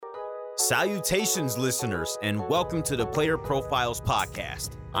Salutations, listeners, and welcome to the Player Profiles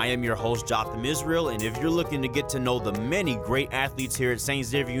Podcast. I am your host, Jotham Israel, and if you're looking to get to know the many great athletes here at St.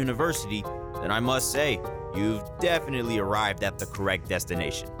 Xavier University, then I must say, you've definitely arrived at the correct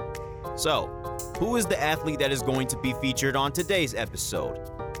destination. So, who is the athlete that is going to be featured on today's episode?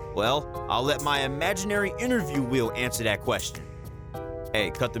 Well, I'll let my imaginary interview wheel answer that question.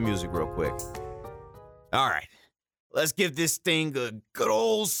 Hey, cut the music real quick. All right. Let's give this thing a good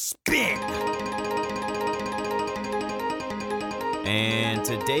old spin. And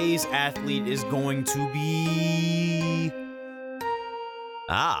today's athlete is going to be...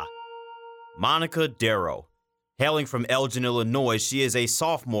 Monica Darrow. Hailing from Elgin, Illinois, she is a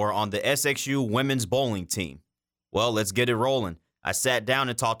sophomore on the SXU women's bowling team. Well, let's get it rolling. I sat down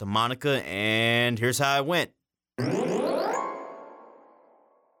and talked to Monica, and here's how it went.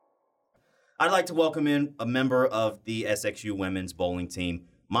 I'd like to welcome in a member of the SXU women's bowling team,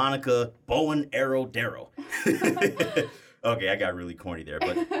 Monica Bowen Arrow Darrow. Okay, I got really corny there,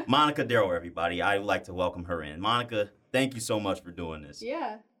 but Monica Darrow, everybody. I'd like to welcome her in. Monica, thank you so much for doing this.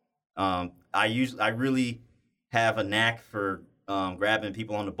 Yeah. I really have a knack for grabbing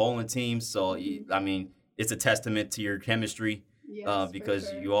people on the bowling team, so I mean, it's a testament to your chemistry. Yes, because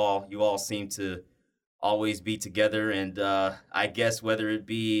for sure. you all seem to always be together, and I guess whether it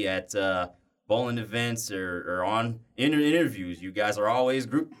be at bowling events or on interviews, you guys are always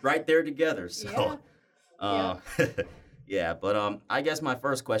grouped right there together. So, yeah. But I guess my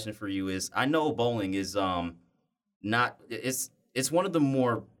first question for you is: I know bowling is it's one of the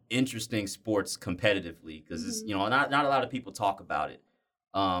more interesting sports competitively because it's not a lot of people talk about it.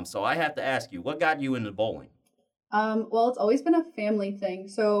 So I have to ask you, what got you into bowling? Well, it's always been a family thing.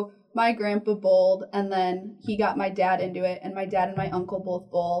 So my grandpa bowled, and then he got my dad into it, and my dad and my uncle both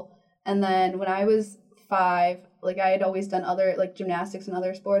bowl. And then when I was 5, I had always done other, gymnastics and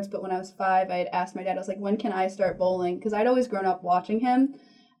other sports, but when I was 5, I had asked my dad, I was like, when can I start bowling? Because I'd always grown up watching him,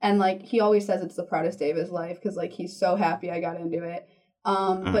 and, he always says it's the proudest day of his life, because, he's so happy I got into it.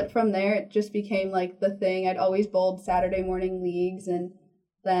 But from there, it just became, the thing. I'd always bowled Saturday morning leagues, and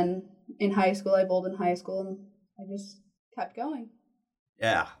then in high school, I bowled in high school, and I just kept going.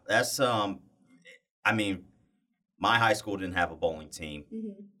 Yeah, that's, my high school didn't have a bowling team.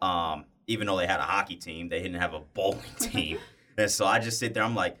 Mm-hmm. Even though they had a hockey team, they didn't have a bowling team. And so I just sit there,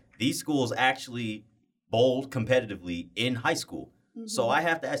 I'm like, these schools actually bowled competitively in high school. Mm-hmm. So I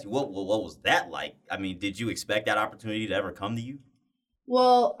have to ask you, what was that like? I mean, did you expect that opportunity to ever come to you?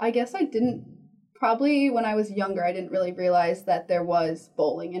 Well, I guess I didn't. Probably when I was younger, I didn't really realize that there was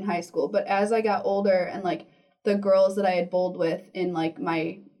bowling in high school. But as I got older and, the girls that I had bowled with in,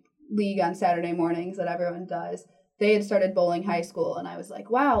 my league on Saturday mornings that everyone does, they had started bowling high school, and I was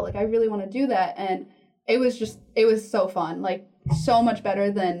like, wow, I really want to do that. And it was so fun, so much better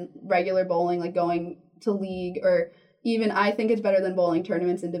than regular bowling, going to league, or even I think it's better than bowling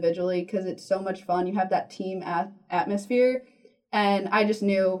tournaments individually because it's so much fun. You have that team atmosphere, and I just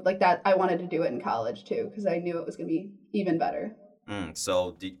knew, that I wanted to do it in college, too, because I knew it was going to be even better.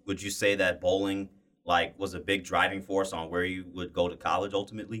 So would you say that bowling, was a big driving force on where you would go to college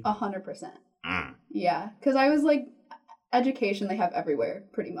ultimately? 100%. Yeah, because I was education they have everywhere,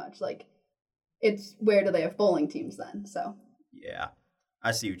 pretty much. It's where do they have bowling teams then? So. Yeah,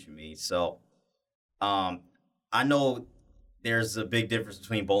 I see what you mean. So, I know there's a big difference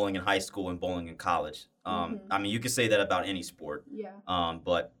between bowling in high school and bowling in college. You could say that about any sport. Yeah.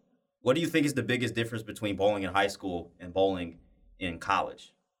 But what do you think is the biggest difference between bowling in high school and bowling in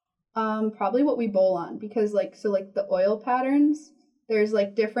college? Probably what we bowl on, because the oil patterns, there's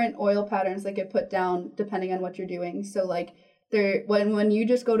different oil patterns that get put down depending on what you're doing. So when you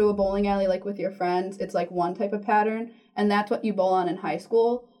just go to a bowling alley with your friends, it's one type of pattern, and that's what you bowl on in high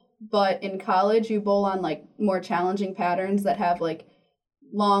school. But in college, you bowl on more challenging patterns that have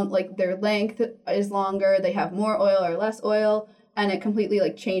long, their length is longer, they have more oil or less oil, and it completely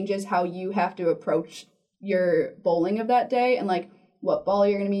changes how you have to approach your bowling of that day and what ball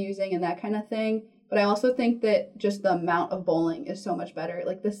you're going to be using and that kind of thing. But I also think that just the amount of bowling is so much better.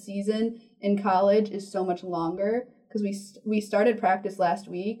 The season in college is so much longer because we started practice last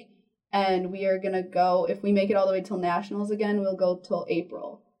week, and we are going to go, if we make it all the way till nationals again, we'll go till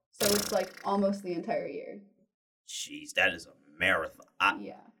April. So it's almost the entire year. Jeez, that is a marathon.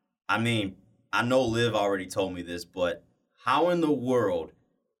 Yeah. I know Liv already told me this, but how in the world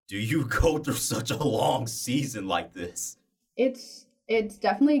do you go through such a long season like this? It's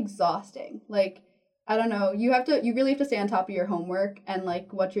definitely exhausting. I don't know, you really have to stay on top of your homework and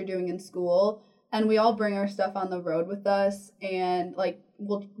what you're doing in school, and we all bring our stuff on the road with us, and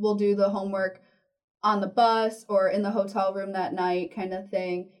we'll do the homework on the bus or in the hotel room that night kind of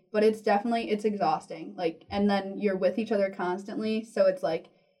thing. but it's exhausting. Like, and then you're with each other constantly, so it's like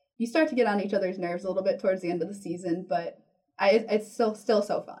you start to get on each other's nerves a little bit towards the end of the season, but it's still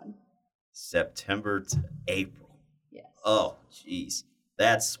so fun. September to April. Yes. Oh, jeez.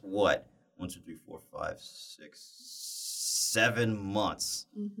 That's what? 1, 2, 3, 4, 5, 6, 7 months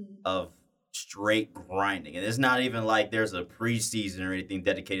of straight grinding. And it's not even like there's a preseason or anything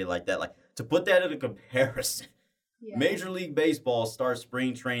dedicated like that. Like, to put that into comparison, Major League Baseball starts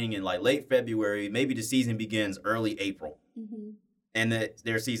spring training in like late February. Maybe the season begins early April. And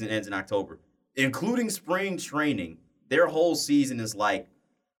their season ends in October. Including spring training, their whole season is like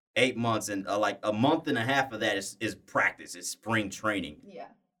 8 months, and like a month and a half of that is practice. It's spring training. Yeah.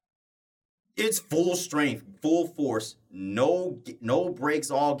 It's full strength, full force, no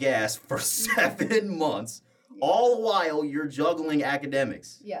breaks, all gas for 7 months. Yeah. All the while you're juggling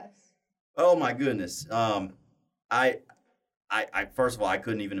academics. Yes. Oh my goodness. I first of all, I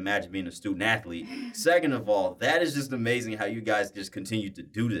couldn't even imagine being a student athlete. Second of all, that is just amazing how you guys just continue to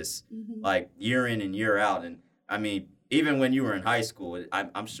do this, like year in and year out. And I mean, even when you were in high school,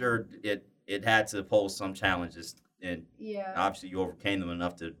 I'm sure it had to pose some challenges, and obviously you overcame them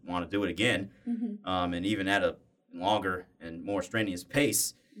enough to want to do it again, and even at a longer and more strenuous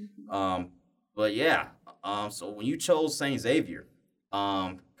pace. But yeah, so when you chose St. Xavier,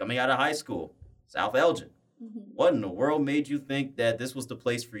 coming out of high school, South Elgin, what in the world made you think that this was the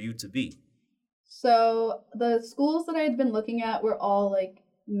place for you to be? So the schools that I had been looking at were all like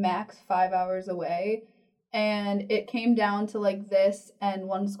max 5 hours away. And it came down to like this and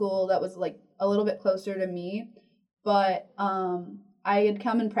one school that was like a little bit closer to me. But I had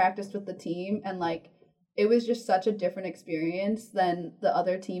come and practiced with the team, and like it was just such a different experience than the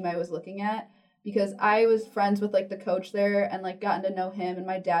other team I was looking at, because I was friends with like the coach there and like gotten to know him, and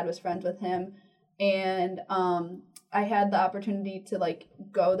my dad was friends with him. And I had the opportunity to like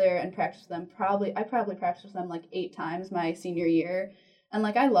go there and practice with them. I probably practiced with them like 8 times my senior year. And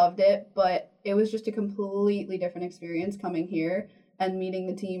like I loved it, but it was just a completely different experience coming here and meeting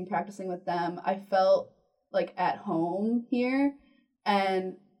the team, practicing with them. I felt like at home here,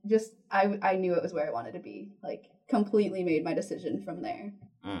 and just I knew it was where I wanted to be. Like completely made my decision from there.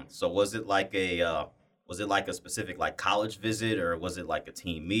 So was it like a specific like college visit, or was it like a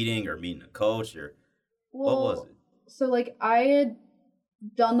team meeting or meeting a coach, or what was it? So like I had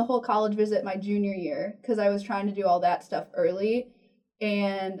done the whole college visit my junior year because I was trying to do all that stuff early.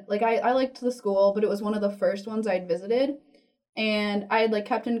 And like I liked the school, but it was one of the first ones I'd visited. And I had like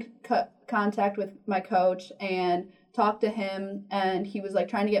kept in contact with my coach and talked to him, and he was like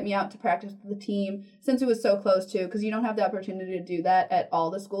trying to get me out to practice with the team since it was so close to, because you don't have the opportunity to do that at all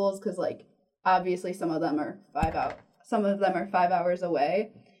the schools, because like obviously some of them are 5 hours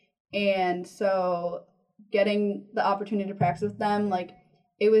away. And so getting the opportunity to practice with them, like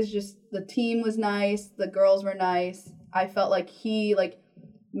it was just, the team was nice, the girls were nice. I felt like he like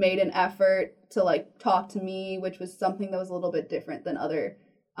made an effort to like talk to me, which was something that was a little bit different than other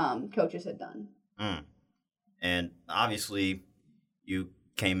coaches had done. And obviously you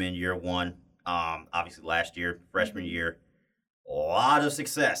came in year one, obviously last year, freshman year, a lot of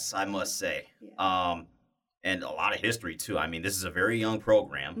success, I must say. Yeah. And a lot of history too. I mean, this is a very young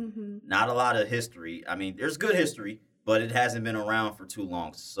program, not a lot of history. I mean, there's good history, but it hasn't been around for too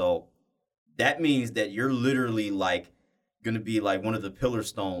long. So that means that you're literally like going to be like one of the pillar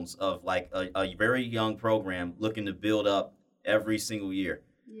stones of like a very young program looking to build up every single year.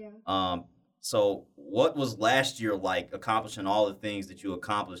 Yeah. So what was last year like, accomplishing all the things that you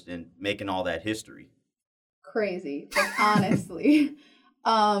accomplished and making all that history? Crazy, like honestly.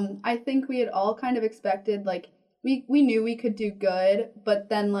 I think we had all kind of expected, like we knew we could do good, but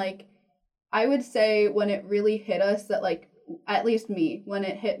then like I would say when it really hit us that like, at least me, when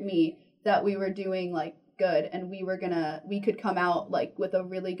it hit me that we were doing like good and we could come out like with a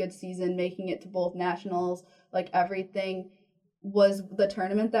really good season, making it to both nationals, like everything, was the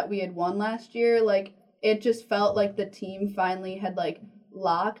tournament that we had won last year. Like it just felt like the team finally had like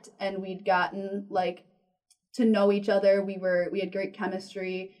locked, and we'd gotten like to know each other. We had great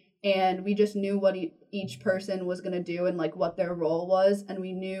chemistry, and we just knew what each person was going to do and like what their role was, and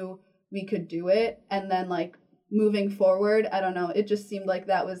we knew we could do it. And then like moving forward, I don't know, it just seemed like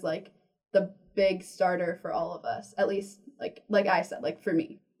that was like the big starter for all of us, at least like I said, like for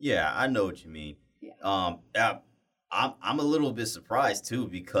me. Yeah, I know what you mean. Yeah. I'm a little bit surprised too,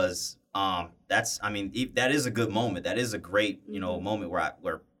 because that is a good moment. That is a great, moment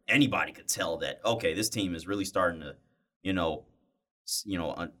where anybody could tell that, okay, this team is really starting to,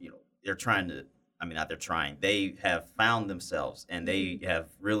 they're trying to, they have found themselves, and they have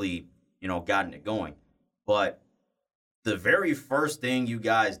really, gotten it going. But the very first thing you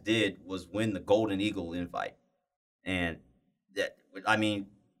guys did was win the Golden Eagle invite. And that, I mean,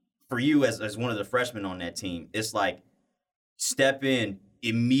 for you as one of the freshmen on that team, it's like step in,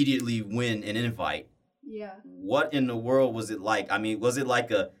 immediately win an invite. Yeah. What in the world was it like? I mean, was it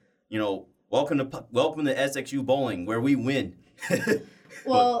like a, welcome to SXU bowling where we win?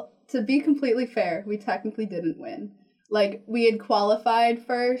 Well, to be completely fair, we technically didn't win. Like, we had qualified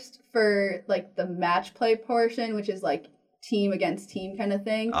first for, like, the match play portion, which is, like, team against team kind of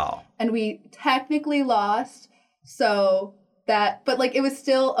thing. Oh. And we technically lost, so that, but, like, it was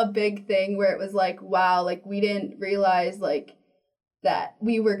still a big thing where it was like, wow, like, we didn't realize, like, that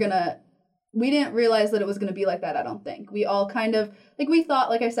we didn't realize that it was going to be like that, I don't think. We all kind of, like, we thought,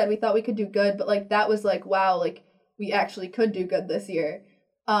 like I said, we thought we could do good, but, like, that was like, wow, like, we actually could do good this year.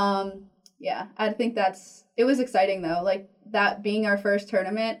 Yeah, I think it was exciting though, like that being our first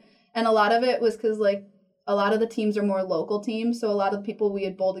tournament. And a lot of it was because like a lot of the teams are more local teams. So a lot of the people we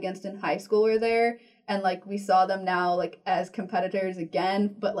had bowled against in high school were there. And like we saw them now like as competitors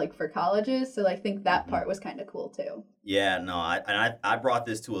again, but like for colleges. So I think that part was kind of cool too. Yeah, no, I brought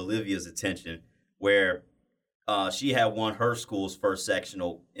this to Olivia's attention where she had won her school's first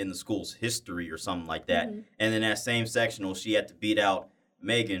sectional in the school's history or something like that. Mm-hmm. And in that same sectional, she had to beat out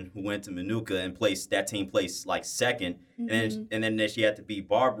Megan, who went to Manuka and that team placed like second. Mm-hmm. And then she had to beat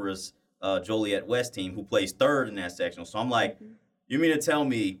Barbara's Joliet West team, who placed third in that sectional. So I'm like, you mean to tell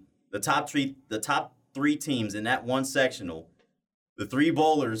me the top three teams in that one sectional, the three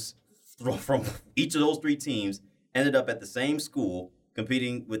bowlers from each of those three teams ended up at the same school,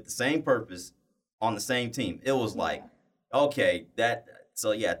 competing with the same purpose on the same team? It was like, okay, that's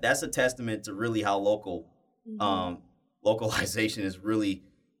a testament to really how localization is really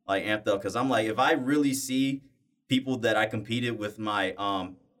like amped up. Because I'm like, if I really see people that I competed with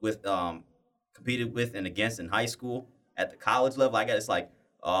and against in high school at the college level, it's like,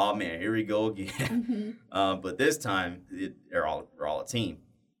 oh man, here we go again. Mm-hmm. But this time they're all a team.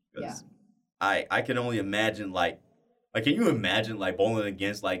 Yeah. I can only imagine like can you imagine like bowling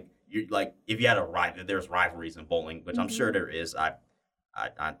against like you like if you had there's rivalries in bowling, which I'm sure there is.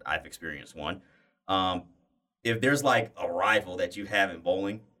 I've experienced one. If there's like a rival that you have in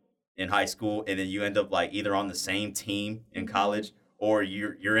bowling in high school, and then you end up like either on the same team in college, or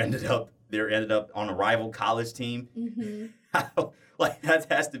they're ended up on a rival college team, like that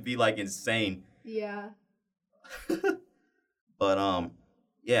has to be like insane. Yeah. But I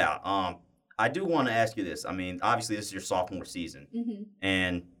do want to ask you this. I mean, obviously this is your sophomore season,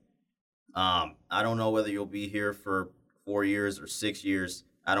 and I don't know whether you'll be here for 4 years or 6 years.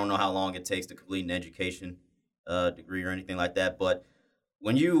 I don't know how long it takes to complete an education degree or anything like that. But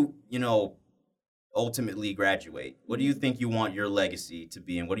when you ultimately graduate, what do you think you want your legacy to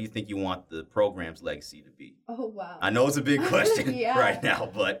be, and what do you think you want the program's legacy to be? Oh, wow. I know it's a big question right now,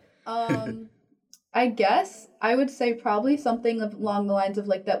 but I guess I would say probably something along the lines of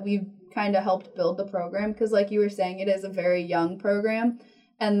like that we've kind of helped build the program, because like you were saying, it is a very young program,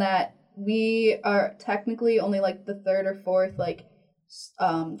 and that we are technically only like the third or fourth like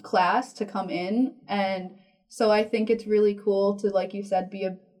class to come in. And so I think it's really cool to, like you said, be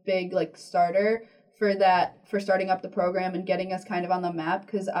a big like starter for starting up the program and getting us kind of on the map,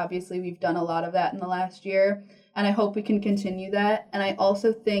 because obviously we've done a lot of that in the last year, and I hope we can continue that. And I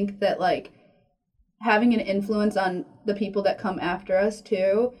also think that like having an influence on the people that come after us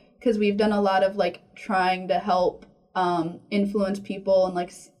too, because we've done a lot of like trying to help influence people and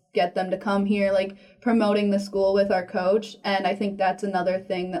like get them to come here, like promoting the school with our coach. And I think that's another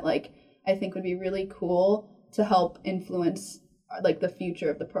thing that like I think would be really cool to help influence like the future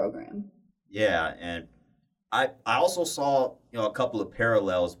of the program. Yeah, and I also saw a couple of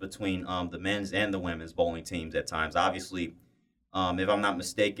parallels between the men's and the women's bowling teams at times. Obviously, if I'm not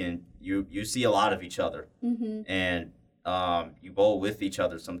mistaken, you see a lot of each other, and you bowl with each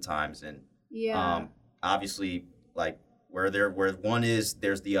other sometimes, and obviously like where one is,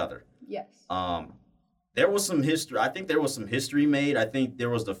 there's the other. Yes. There was some history. I think there was some history made. I think there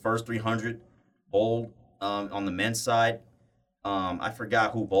was the first 300 bowled on the men's side. I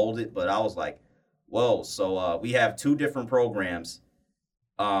forgot who bowled it, but I was like, whoa. So we have two different programs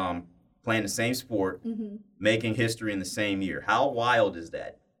playing the same sport, making history in the same year. How wild is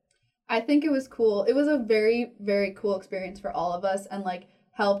that? I think it was cool. It was a very, very cool experience for all of us, and like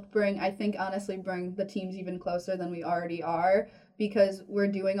helped honestly bring the teams even closer than we already are, because we're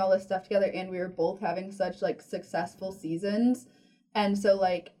doing all this stuff together and we were both having such like successful seasons. And so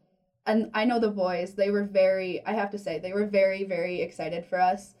like, and I know the boys, they were very, very excited for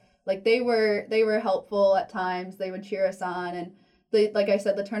us. Like they were helpful at times. They would cheer us on, and like I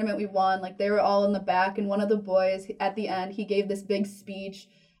said, the tournament we won, like they were all in the back, and one of the boys at the end, he gave this big speech,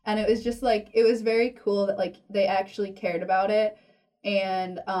 and it was just like, it was very cool that like they actually cared about it.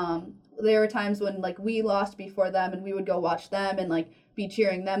 And there were times when like we lost before them, and we would go watch them and like be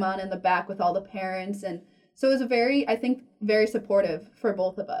cheering them on in the back with all the parents. And so it was I think very supportive for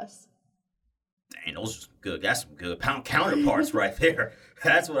both of us. Dang, those are good. That's some good counterparts right there.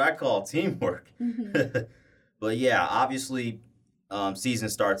 That's what I call teamwork. Mm-hmm. But yeah, obviously, season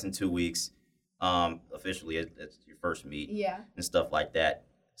starts in 2 weeks. Officially, it's your first meet. Yeah. And stuff like that.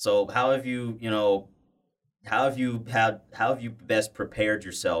 So how have you best prepared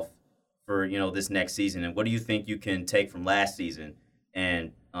yourself for, this next season? And what do you think you can take from last season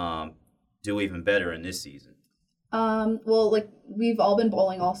and do even better in this season? Well, like we've all been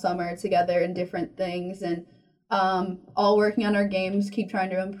bowling all summer together in different things, and all working on our games, keep trying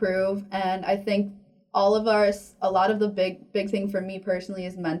to improve. And I think a lot of the big thing for me personally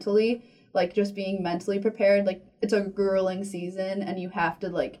is mentally, like just being mentally prepared. Like it's a grueling season, and you have to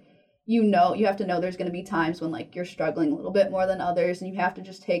know there's going to be times when like you're struggling a little bit more than others, and you have to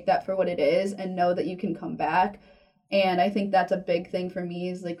just take that for what it is and know that you can come back. And I think that's a big thing for me,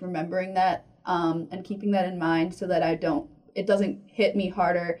 is like remembering that and keeping that in mind so that it doesn't hit me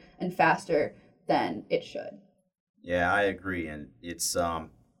harder and faster than it should. Yeah, I agree. And it's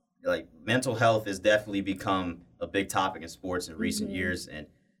like mental health has definitely become a big topic in sports in recent years, and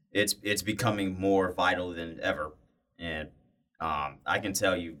it's becoming more vital than ever. And I can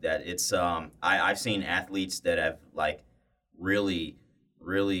tell you that it's I've seen athletes that have like really,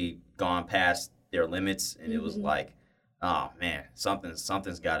 really gone past their limits, and it was like, oh man,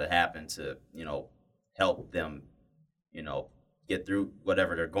 something's got to happen to help them get through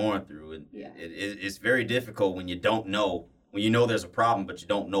whatever they're going through. And it's very difficult when you know there's a problem, but you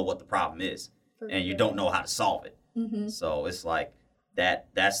don't know what the problem is, and you don't know how to solve it. So it's like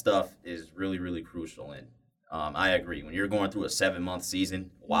that stuff is really, really crucial. And I agree, when you're going through a 7-month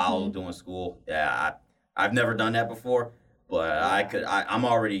season while doing school, I've never done that before, but I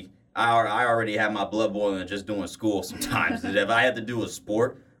already have my blood boiling just doing school sometimes. If I had to do a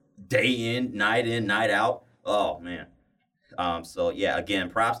sport day in, night out, oh man. So yeah, again,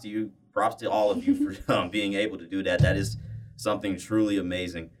 props to you, props to all of you for being able to do that. That is something truly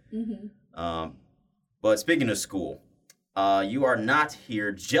amazing. But speaking of school, you are not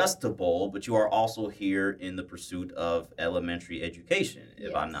here just to bowl, but you are also here in the pursuit of elementary education,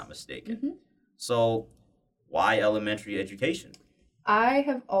 if I'm not mistaken. So why elementary education? I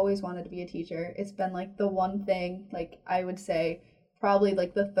have always wanted to be a teacher. It's been like the one thing, like I would say probably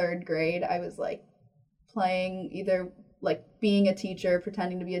like the 3rd grade, I was like playing either like being a teacher,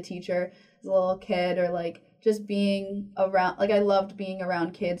 pretending to be a teacher as a little kid, or like just being around, like I loved being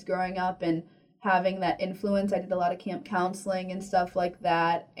around kids growing up and having that influence. I did a lot of camp counseling and stuff like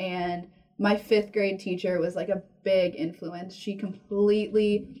that. And my 5th grade teacher was like a big influence. She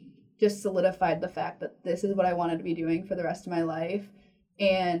completely just solidified the fact that this is what I wanted to be doing for the rest of my life.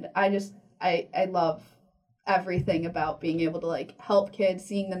 And I love everything about being able to like help kids,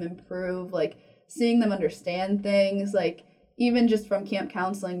 seeing them improve, like seeing them understand things, like even just from camp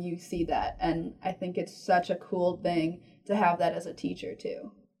counseling, you see that. And I think it's such a cool thing to have that as a teacher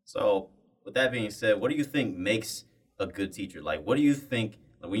too. So with that being said, what do you think makes a good teacher? Like, what do you think,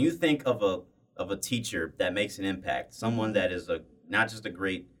 when you think of a teacher that makes an impact, someone that is not just a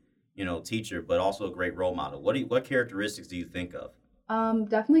great teacher, but also a great role model? What characteristics do you think of?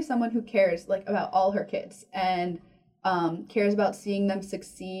 Definitely someone who cares like about all her kids and cares about seeing them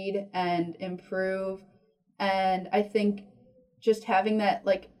succeed and improve. And I think just having that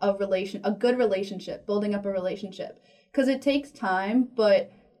like a good relationship, building up a relationship, because it takes time,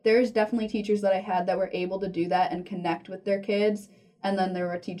 but there's definitely teachers that I had that were able to do that and connect with their kids, and then there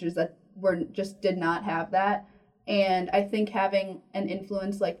were teachers that did not have that. And I think having an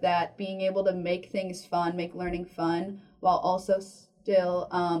influence like that, being able to make things fun, make learning fun, while also still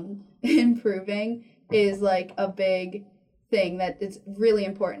improving, is like a big thing that is really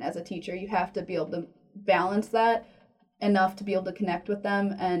important as a teacher. You have to be able to balance that enough to be able to connect with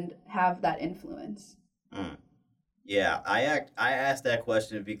them and have that influence. Yeah, I asked that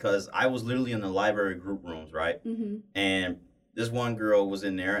question because I was literally in the library group rooms, right? And this one girl was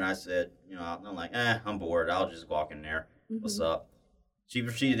in there, and I said, I'm like, I'm bored. I'll just walk in there. What's up? She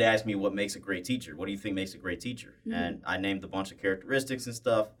proceeded to ask me what makes a great teacher. What do you think makes a great teacher? And I named a bunch of characteristics and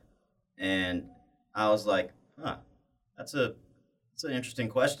stuff. And I was like, that's an interesting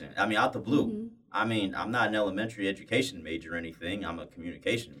question. I mean, out the blue. I mean, I'm not an elementary education major or anything. I'm a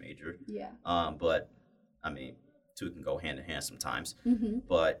communication major. Yeah. But, I mean, two can go hand in hand sometimes.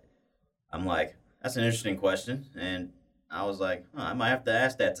 But I'm like, that's an interesting question. And I was like, I might have to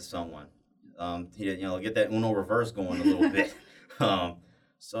ask that to someone. Get that Uno reverse going a little bit.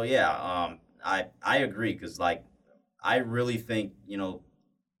 So yeah, I agree because like I really think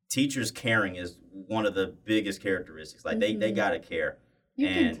teachers caring is one of the biggest characteristics. Like they gotta care. You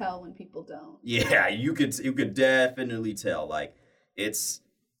can tell when people don't. Yeah, you could definitely tell. Like it's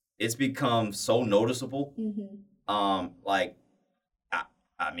become so noticeable. Like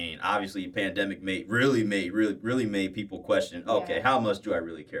I mean, obviously, pandemic really made people question. Okay, how much do I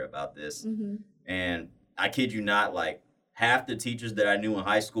really care about this? And I kid you not, like half the teachers that I knew in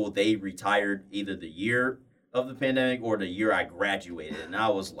high school, they retired either the year of the pandemic or the year I graduated, and I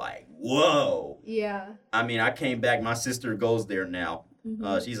was like, whoa. Yeah. I mean, I came back. My sister goes there now.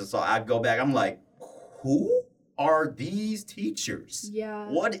 I go back. I'm like, who are these teachers? Yeah.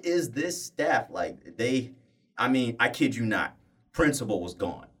 What is this staff like? I mean, I kid you not. Principal was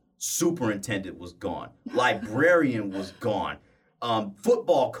gone. Superintendent was gone. Librarian was gone.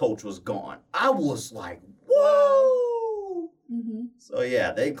 Football coach was gone. I was like, whoa. So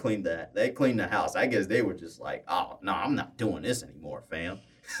yeah, they cleaned that. They cleaned the house. I guess they were just like, oh no, I'm not doing this anymore, fam.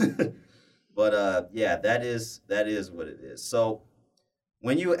 But yeah, that is what it is. So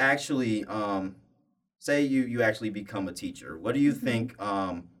when you actually say you actually become a teacher, what do you think?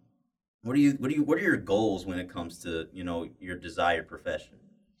 What are your goals when it comes to your desired profession?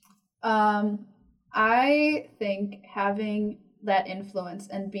 I think having that influence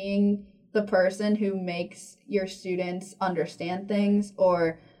and being the person who makes your students understand things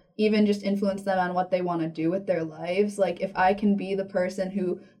or even just influence them on what they want to do with their lives. Like if I can be the person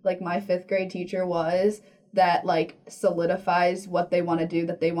who, like my 5th grade teacher was, that like solidifies what they want to do,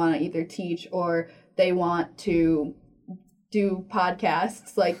 that they want to either teach or they want to do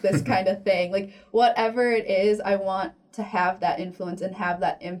podcasts, like this kind of thing. Like whatever it is, I want to have that influence and have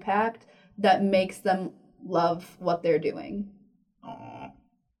that impact that makes them love what they're doing. Oh,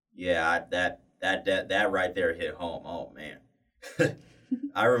 yeah, that right there hit home. Oh man.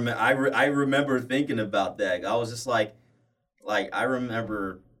 I remember thinking about that. I was just like I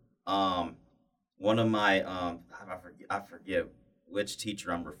remember one of my I forget which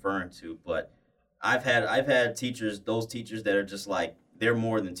teacher I'm referring to, but I've had teachers, those teachers that are just like they're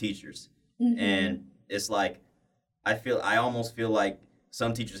more than teachers. And it's like I almost feel like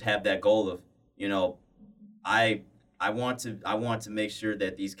some teachers have that goal of, I want to make sure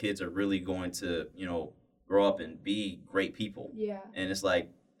that these kids are really going to, grow up and be great people. Yeah. And it's like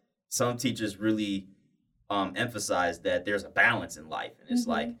some teachers really emphasize that there's a balance in life, and it's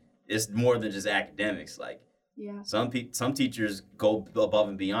like it's more than just academics. Like some teachers go above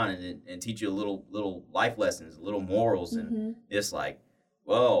and beyond and teach you little life lessons, little morals, and it's like,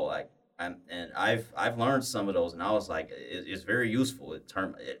 whoa, like I've learned some of those, and I was like, it's very useful. It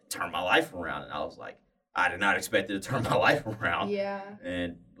turned my life around, and I was like, I did not expect it to turn my life around. Yeah.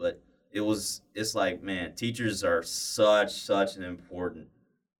 But it's like, man, teachers are such important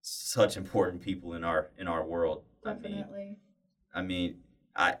people in our world. Definitely. I mean,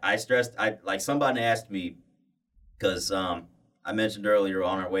 I stressed, like somebody asked me, because I mentioned earlier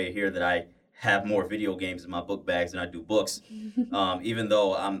on our way here that I have more video games in my book bags than I do books. Even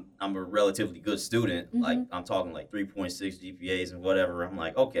though I'm a relatively good student, like I'm talking like 3.6 GPAs and whatever. I'm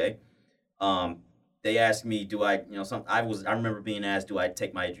like, okay. They asked me, do I, I remember being asked, do I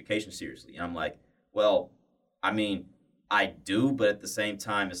take my education seriously? And I'm like, well, I mean, I do, but at the same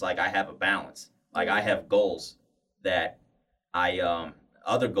time, it's like I have a balance. Like I have goals that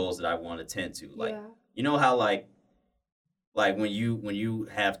other goals that I want to tend to. Like, you know how like when you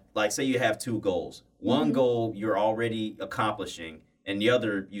have, like, say you have 2 goals. One goal you're already accomplishing, and the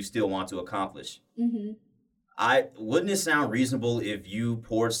other you still want to accomplish. Wouldn't it sound reasonable if you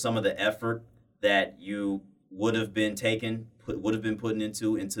poured some of the effort that you would have been putting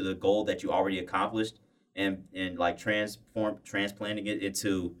into the goal that you already accomplished, and like transplanting it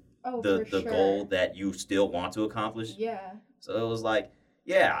into the goal that you still want to accomplish? Yeah. So it was like,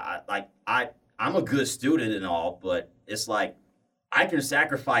 I'm a good student and all, but it's like I can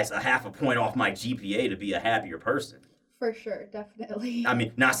sacrifice a half a point off my GPA to be a happier person. For sure, definitely. I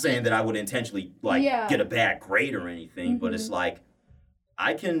mean, not saying that I would intentionally get a bad grade or anything, but it's like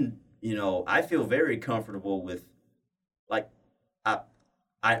I can, I feel very comfortable with, like, I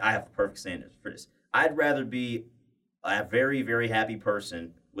have a perfect saying for this. I'd rather be a very, very happy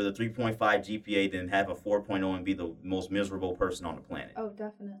person with a 3.5 GPA than have a 4.0 and be the most miserable person on the planet. Oh,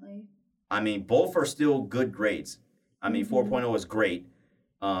 definitely. I mean, both are still good grades. I mean, 4.0 is great.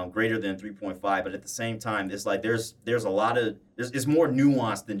 greater than 3.5, but at the same time, it's like there's a lot of it's more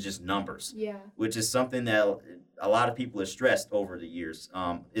nuanced than just numbers. Yeah. Which is something that a lot of people have stressed over the years.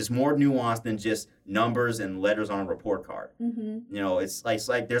 It's more nuanced than just numbers and letters on a report card. Mm-hmm. You know, it's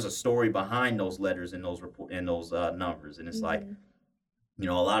like there's a story behind those letters and those numbers, and it's Mm-hmm. like, you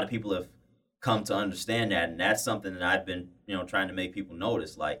know, a lot of people have come to understand that, and that's something that I've been, you know, trying to make people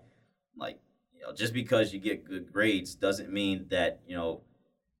notice. Like, you know, just because you get good grades doesn't mean that, you know,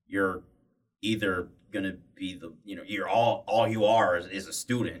 you're either gonna be you're all you are is a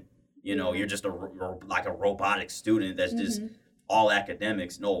student. You know, you're just like a robotic student that's just all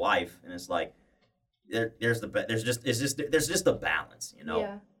academics, no life, and it's like there's just a balance, you know.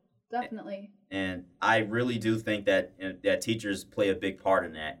 Yeah, definitely. And I really do think that teachers play a big part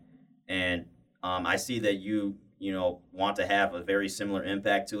in that, and I see that you know want to have a very similar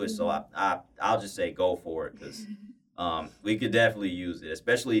impact to it. So I'll just say go for it, because we could definitely use it,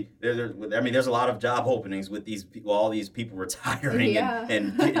 especially there's a lot of job openings with these people, all these people retiring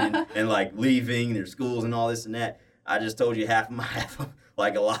and like leaving their schools and all this and that. I just told you half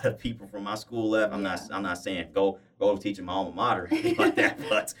like a lot of people from my school left. I'm not saying go teach in my alma mater or anything like that,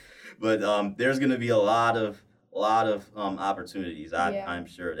 but there's going to be a lot of opportunities. I'm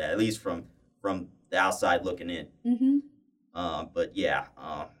sure that, at least from the outside looking in. Mm-hmm. But yeah,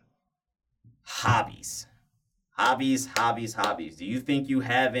 hobbies. Do you think you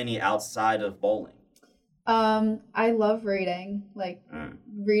have any outside of bowling? I love reading. Like,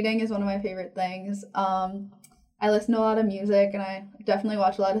 reading is one of my favorite things. I listen to a lot of music, and I definitely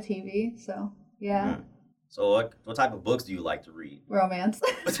watch a lot of TV. So yeah. So what type of books do you like to read? Romance.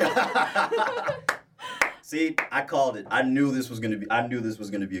 See, I called it. I knew this was gonna be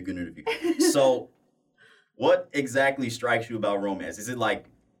a good interview. So, what exactly strikes you about romance? Is it like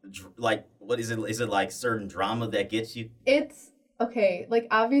what is it? Is it like certain drama that gets you? It's okay. Like,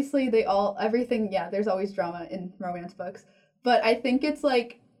 obviously everything. Yeah, there's always drama in romance books, but I think it's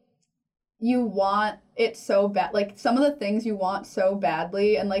like you want it so bad. Like, some of the things you want so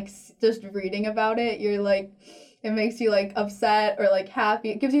badly, and like just reading about it, you're like, it makes you like upset or like happy.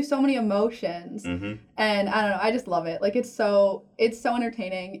 It gives you so many emotions. Mm-hmm. And I don't know, I just love it. Like, it's so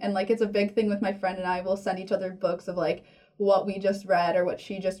entertaining, and like it's a big thing with my friend and I. We'll send each other books of like what we just read or what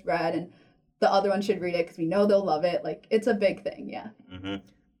she just read, and the other one should read it because we know they'll love it. Like, it's a big thing. Yeah. Mm-hmm.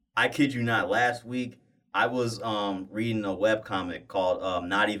 I kid you not, last week I was reading a webcomic called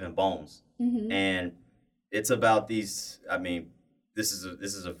Not Even Bones. Mm-hmm. And it's about these, I mean, this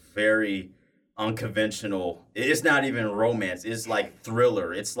is a very unconventional, it's not even romance, it's like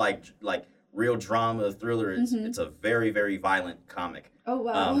thriller, it's like real drama thriller. It's a very, very violent comic. Oh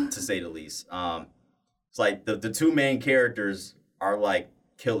wow. To say the least. It's like the two main characters are like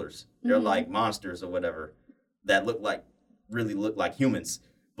killers. They're like monsters or whatever that really look like humans,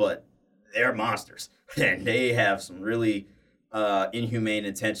 but they're monsters. And they have some really inhumane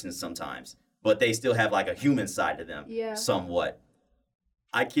intentions sometimes, but they still have like a human side to them. Yeah. Somewhat.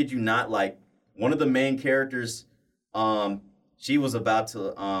 I kid you not, like one of the main characters, she was about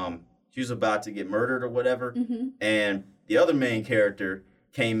to get murdered or whatever, and the other main character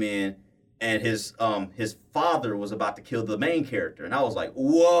came in, and his father was about to kill the main character, and I was like,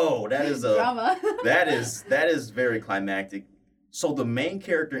 whoa, that is a drama. that is very climactic. So the main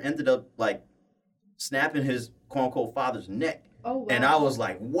character ended up like snapping his quote unquote father's neck. Oh wow. And I was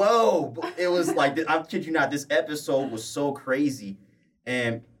like, whoa. It was like, I kid you not, this episode was so crazy.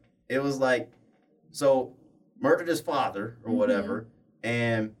 And it was like, so murdered his father or whatever.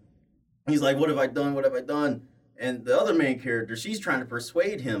 And he's like, what have I done? And the other main character, she's trying to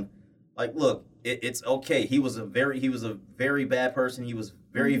persuade him, like, look, it's okay. He was a very bad person. He was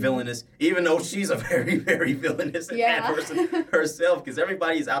very villainous, even though she's a very, very villainous and bad person herself, because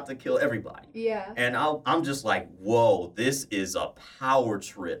everybody's out to kill everybody. Yeah. And I'm just like, whoa, this is a power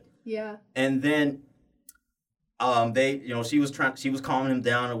trip. Yeah. And then she was calming him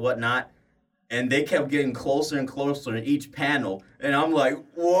down and whatnot, and they kept getting closer and closer in each panel, and I'm like,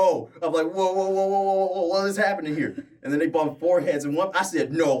 whoa, what is happening here? And then they bumped foreheads, and I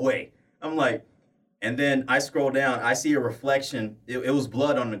said, no way. I'm like, and then I scroll down, I see a reflection. It was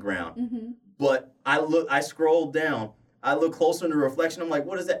blood on the ground. But I scrolled down, I look closer in the reflection, I'm like,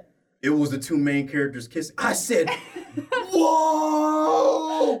 what is that? It was the two main characters kissing. I said,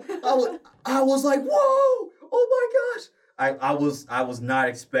 whoa! I was like, whoa! Oh my gosh! I was not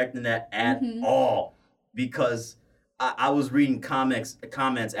expecting that at all, because I was reading comments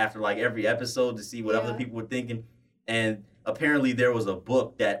after like every episode to see what other people were thinking, and apparently there was a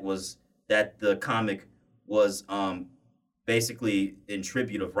book that the comic was basically in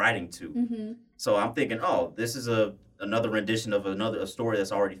tribute of writing to. So I'm thinking, oh, this is a another rendition of a story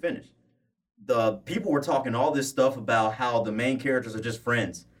that's already finished. The people were talking all this stuff about how the main characters are just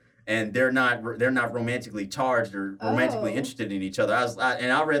friends and they're not romantically charged or romantically interested in each other.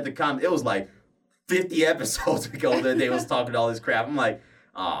 I read the comment. It was like 50 episodes ago that they was talking all this crap. I'm like,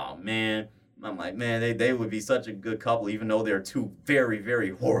 oh man. I'm like, man, they would be such a good couple, even though they're two very, very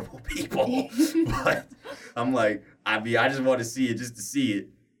horrible people. But I'm like, I just want to see it just to see it.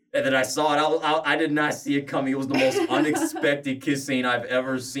 And then I saw it. I did not see it coming. It was the most unexpected kiss scene I've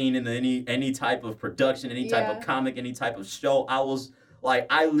ever seen in any type of production, any type of comic, any type of show. I was like,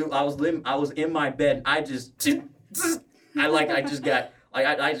 I was in my bed. And I just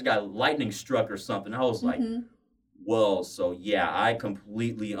got lightning struck or something. I was like, well, so yeah, I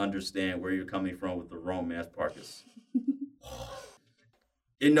completely understand where you're coming from with the romance part.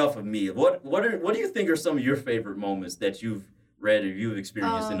 Enough of me. What do you think are some of your favorite moments that you've read or you've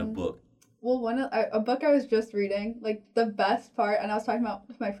experienced in a book? Well, a book I was just reading, like the best part, and I was talking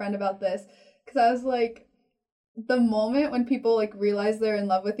with my friend about this, because I was like, the moment when people like realize they're in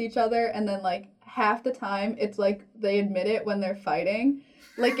love with each other, and then like half the time it's like they admit it when they're fighting.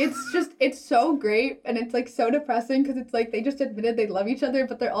 Like, it's so great, and it's, like, so depressing, because it's, like, they just admitted they love each other,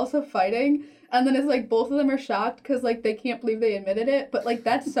 but they're also fighting, and then it's, like, both of them are shocked, because, like, they can't believe they admitted it, but, like,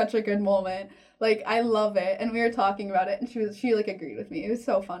 that's such a good moment. Like, I love it, and we were talking about it, and she like, agreed with me. It was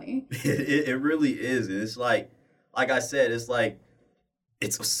so funny. It really is, and it's, like I said, it's, like,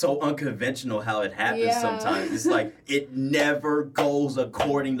 it's so unconventional how it happens sometimes. It's like, it never goes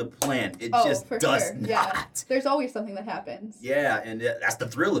according to plan. It just does not. Yeah. There's always something that happens. Yeah, and that's the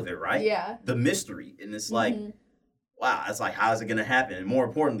thrill of it, right? Yeah. The mystery. And it's like, wow, it's like, how is it going to happen? And more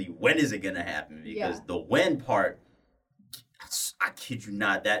importantly, when is it going to happen? Because the when part, I kid you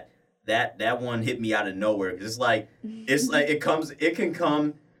not, that one hit me out of nowhere. Because it's like, it can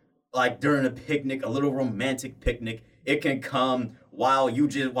come like during a picnic, a little romantic picnic. It can come while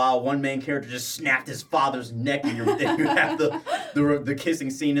one main character just snapped his father's neck, and you have the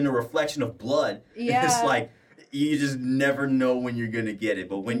kissing scene in a reflection of blood. Yeah. It's like, you just never know when you're gonna get it,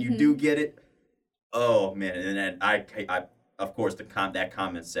 but when you do get it, oh man! And then I of course that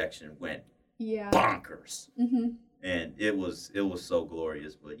comment section went bonkers, and it was so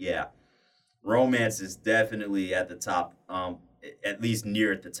glorious. But yeah, romance is definitely at the top, at least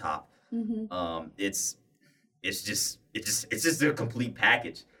near at the top. It's just a complete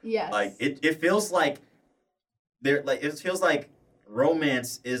package. Yes. Like it feels like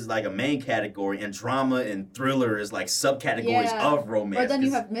romance is like a main category, and drama and thriller is like subcategories of romance. Or then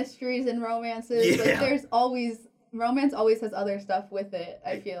you have mysteries and romances. Yeah. Like romance always has other stuff with it,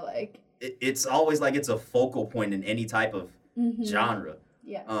 I feel like. It's always like it's a focal point in any type of genre.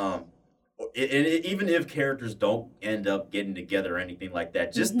 Yeah. Even if characters don't end up getting together or anything like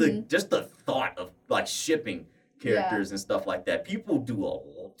that, just the thought of like shipping characters and stuff like that, people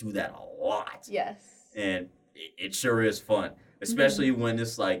do that a lot. Yes. And it sure is fun, especially when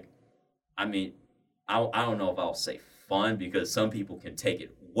it's like, I mean, I don't know if I'll say fun, because some people can take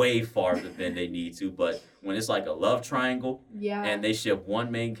it way farther than they need to, but when it's like a love triangle, and they ship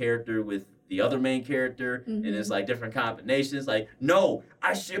one main character with the other main character, and it's like different combinations, like, no,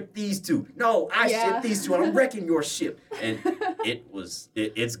 I ship these two. No, I ship these two, and I'm wrecking your ship. And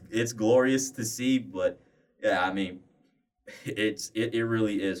it's glorious to see, but yeah, I mean, it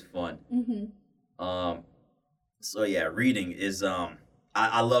really is fun. So yeah, reading is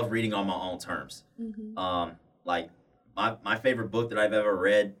I love reading on my own terms. Like my favorite book that I've ever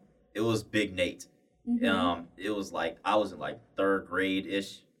read, it was Big Nate. It was like I was in like 4th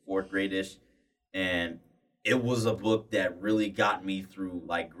grade-ish, and it was a book that really got me through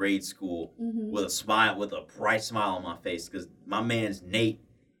like grade school with a bright smile on my face, because my man's Nate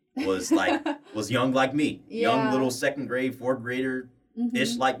was young like me, young little 2nd grade, 4th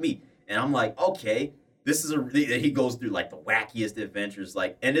grader-ish like me, and I'm like, okay, this is he goes through like the wackiest adventures,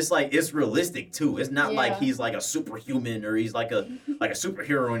 like, and it's like, it's realistic too. It's not like he's like a superhuman or he's like a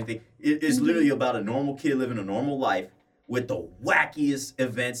superhero or anything. It's literally about a normal kid living a normal life with the wackiest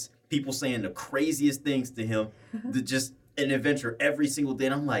events, people saying the craziest things to him, just an adventure every single day.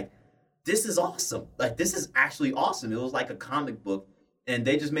 And I'm like, this is awesome. Like, this is actually awesome. It was like a comic book, and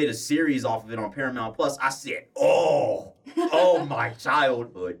they just made a series off of it on Paramount Plus. I said, oh, my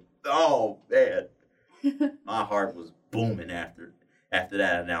childhood. Oh, man. My heart was booming after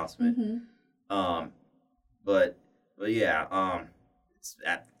that announcement. But yeah,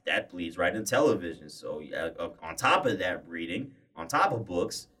 that bleeds right into television. So yeah, on top of that, reading, on top of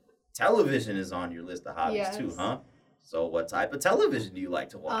books, television is on your list of hobbies too, huh? So what type of television do you like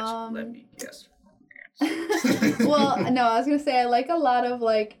to watch? Let me guess. Well, no, I was gonna say I like a lot of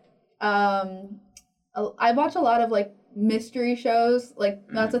like I watch a lot of like mystery shows. Like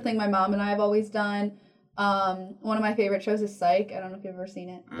that's a thing my mom and I have always done. One of my favorite shows is Psych. I don't know if you've ever seen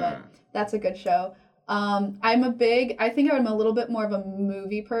it, but that's a good show. I think I'm a little bit more of a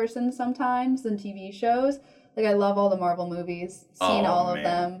movie person sometimes than TV shows. Like I love all the Marvel movies, seen all of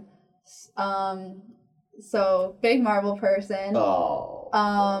them. So big Marvel person.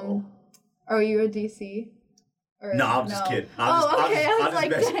 Are you a DC? No, I'm just kidding.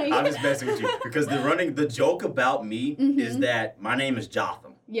 I'm just messing with you because the joke about me is that my name is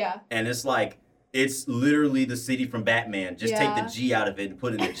Jotham. Yeah. And it's like it's literally the city from Batman. Just take the G out of it and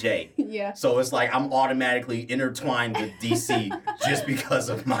put in a J. Yeah. So it's like I'm automatically intertwined with DC just because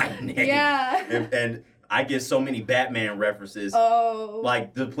of my name. Yeah. And I get so many Batman references. Oh.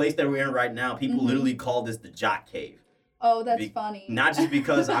 Like the place that we're in right now, people literally call this the Jock Cave. Oh, that's funny. Not just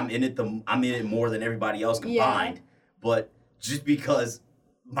because I'm in it more than everybody else combined, but just because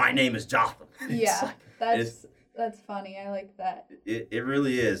my name is Jotham. Yeah, that's funny. I like that. It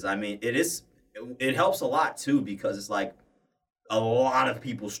really is. I mean, it helps a lot too because it's like a lot of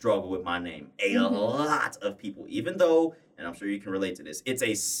people struggle with my name. A lot of people, even though, and I'm sure you can relate to this, it's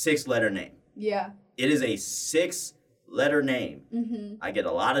a 6-letter name. Yeah. It is a 6-letter name. I get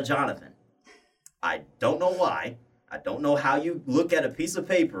a lot of Jonathan. I don't know why. I don't know how you look at a piece of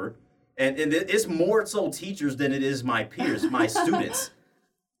paper, and it's more so teachers than it is my peers, my students.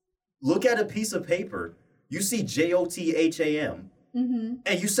 Look at a piece of paper, you see Jotham,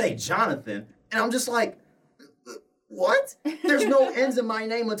 and you say Jonathan, and I'm just like, what? There's no ends in my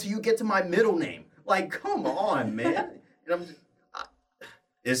name until you get to my middle name. Like, come on, man. And I'm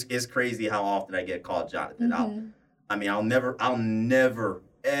just, it's crazy how often I get called Jonathan. I'll never,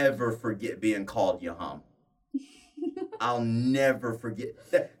 ever forget being called Yahum. I'll never forget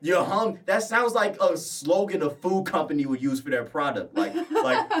that. Yahum, that sounds like a slogan a food company would use for their product. Like,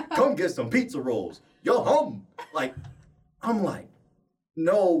 come get some pizza rolls. Yahum. Like, I'm like,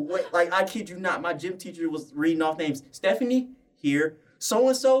 no way. Like, I kid you not. My gym teacher was reading off names. Stephanie, here.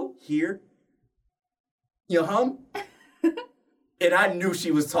 So-and-so, here. Yahum. And I knew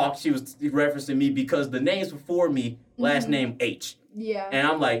she was referencing me because the names before me, last name H. Yeah. And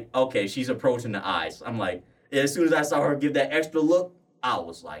I'm like, okay, she's approaching the eyes. I'm like, as soon as I saw her give that extra look, I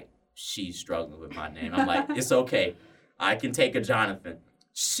was like, she's struggling with my name. I'm like, it's okay. I can take a Jonathan.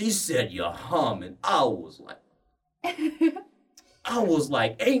 She said Yahum, and I was like,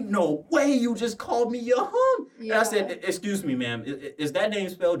 ain't no way you just called me Yahum. Yeah. And I said, excuse me, ma'am, is that name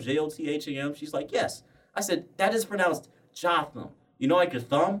spelled Jotham? She's like, yes. I said, that is pronounced Jotham. You know, like your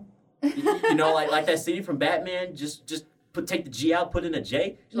thumb? you know, like that city from Batman, just take the G out, put in a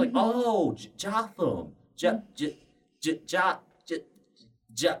J. She's like, oh, Jotham. I'm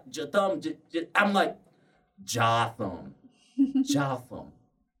like, Jotham.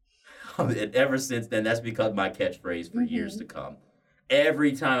 And ever since then, that's become my catchphrase for years to come.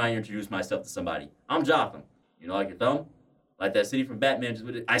 Every time I introduce myself to somebody, I'm Jotham. You know, like your thumb? Like that city from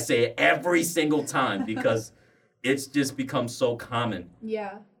Batman. I say it every single time because it's just become so common.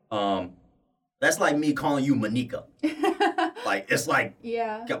 Yeah. That's like me calling you Monica. Like, it's like...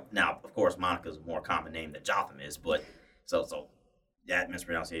 Yeah. Now, of course, Monica's a more common name than Jotham is, but... So that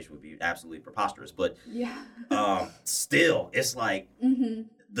mispronunciation would be absolutely preposterous. But... Yeah. Still, it's like...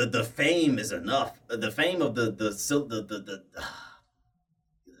 The fame is enough. The fame of the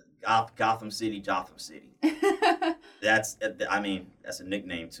Gotham City, Jotham City. That's a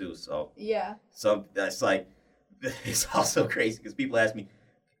nickname, too, so... Yeah. So, that's like... It's also crazy, because people ask me...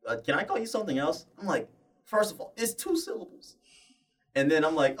 can I call you something else? I'm like, first of all, it's 2 syllables. And then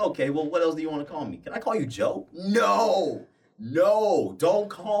I'm like, okay, well, what else do you want to call me? Can I call you Joe? No, don't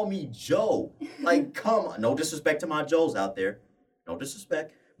call me Joe. Like, come on. No disrespect to my Joes out there. No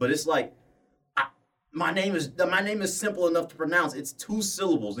disrespect. But it's like, my name is simple enough to pronounce. It's 2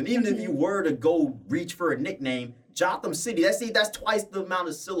 syllables. And even if you were to go reach for a nickname, Jotham City, that's twice the amount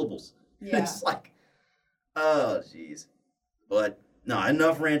of syllables. Yeah. It's like, oh, jeez. But... no,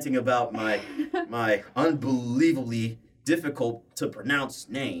 enough ranting about my unbelievably difficult to pronounce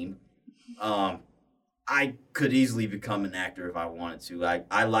name. I could easily become an actor if I wanted to.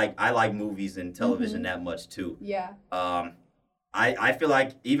 I like movies and television that much too. Yeah. I feel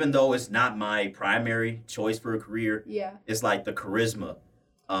like even though it's not my primary choice for a career, it's like the charisma.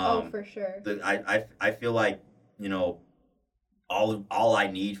 For sure. I feel like, you know, all I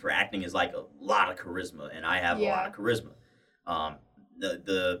need for acting is like a lot of charisma, and I have a lot of charisma.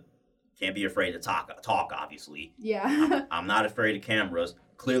 The can't be afraid to talk obviously. Yeah. I'm not afraid of cameras,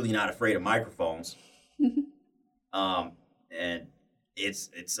 clearly not afraid of microphones. And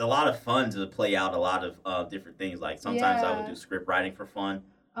it's a lot of fun to play out a lot of different things. Like sometimes I would do script writing for fun.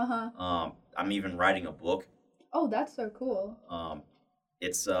 I'm even writing a book. Oh, that's so cool.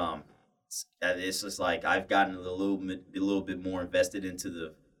 It's just like I've gotten a little bit more invested into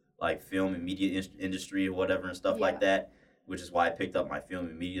the like film and media industry or whatever and stuff like that, which is why I picked up my film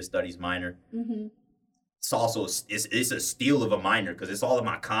and media studies minor. Mm-hmm. It's also it's a steal of a minor because it's all of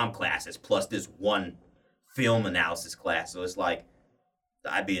my comm classes plus this one film analysis class. So it's like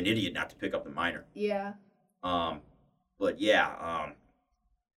I'd be an idiot not to pick up the minor. Yeah. But yeah,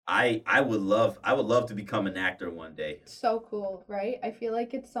 I would love to become an actor one day. So cool, right? I feel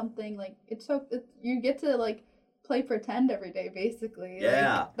like it's something like you get to like play pretend every day basically.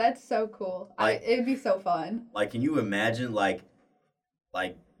 Yeah. Like, that's so cool. Like, it'd be so fun. Like, can you imagine like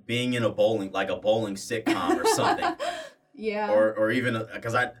being in a bowling sitcom or something? Yeah. Or even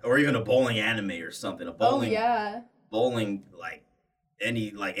a bowling anime or something. Bowling like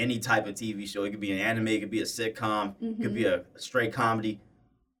any type of TV show. It could be an anime, it could be a sitcom, it could be a straight comedy.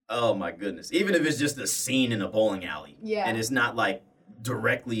 Oh my goodness. Even if it's just a scene in a bowling alley. Yeah. And it's not like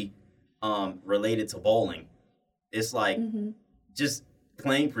directly related to bowling. It's like just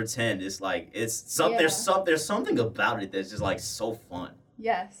playing pretend. It's like there's something about it that's just like so fun.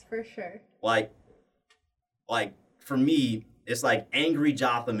 Yes, for sure. Like for me, it's like angry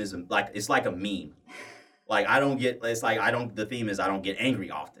Jotham is it's like a meme. Like the theme is I don't get angry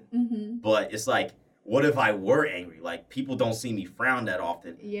often. Mm-hmm. But it's like, what if I were angry? Like, people don't see me frown that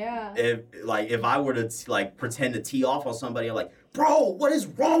often. Yeah. If I were to like pretend to tee off on somebody, I'm like, bro, what is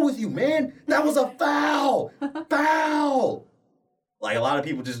wrong with you, man? That was a foul. Foul. Like, a lot of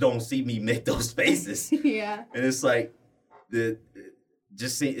people just don't see me make those faces. Yeah. And it's like if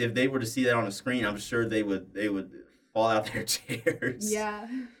they were to see that on the screen, I'm sure they would fall out their chairs. Yeah.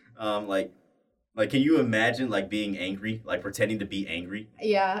 Like, can you imagine like being angry, like pretending to be angry?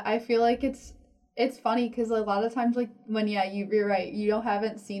 Yeah, I feel like it's funny because a lot of times, like, when, you're right, you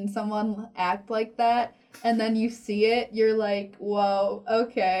haven't seen someone act like that, and then you see it, you're like, whoa,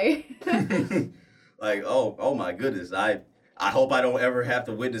 okay. Like, oh my goodness, I hope I don't ever have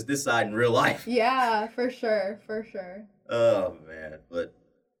to witness this side in real life. Yeah, for sure. Oh man, but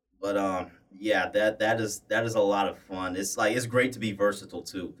yeah, that is a lot of fun. It's like, it's great to be versatile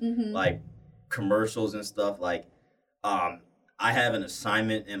too. Mm-hmm. Like commercials and stuff. Like, I have an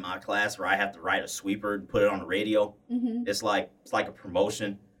assignment in my class where I have to write a sweeper and put it on the radio. Mm-hmm. It's like a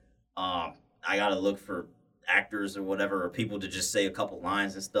promotion. I gotta look for actors or whatever, or people to just say a couple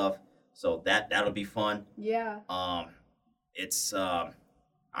lines and stuff. So that'll be fun. Yeah. It's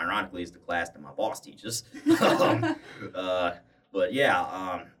ironically it's the class that my boss teaches. But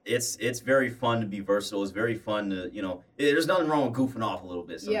yeah, it's very fun to be versatile. It's very fun to, there's nothing wrong with goofing off a little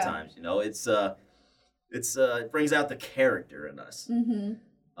bit sometimes. Yeah. It brings out the character in us. Mm-hmm.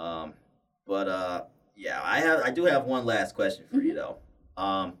 Yeah, I do have one last question for you though.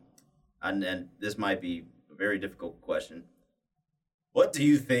 And this might be a very difficult question. What do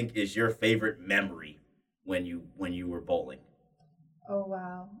you think is your favorite memory when you were bowling? Oh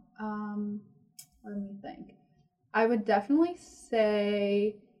wow. Let me think. I would definitely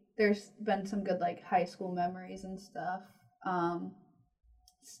say there's been some good like high school memories and stuff.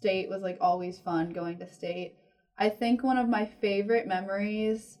 State was like always fun going to state. I think one of my favorite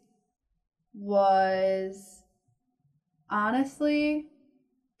memories was honestly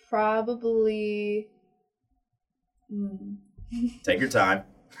probably Take your time.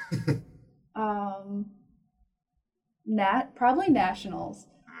 Probably nationals.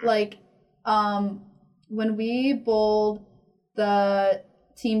 Like when we bowled the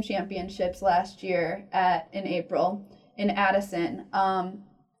team championships last year in April in Addison,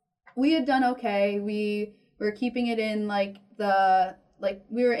 we had done okay. We were keeping it in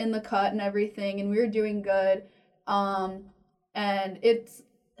we were in the cut and everything, and we were doing good. And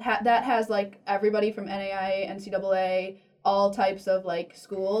that has like everybody from NAIA, NCAA, all types of like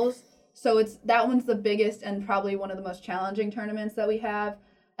schools. So that one's the biggest and probably one of the most challenging tournaments that we have.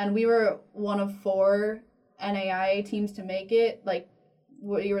 And we were one of 4 NAIA teams to make it. Like,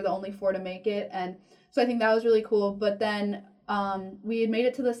 we were the only 4 to make it. And so I think that was really cool. But then we had made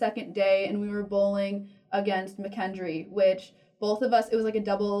it to the second day, and we were bowling against McKendree, which both of us, it was like a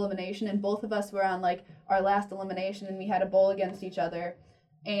double elimination, and both of us were on like our last elimination, and we had to bowl against each other.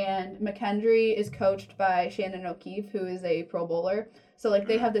 And McKendree is coached by Shannon O'Keefe, who is a pro bowler. So like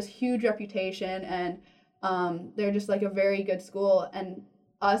they have this huge reputation, and they're just like a very good school. And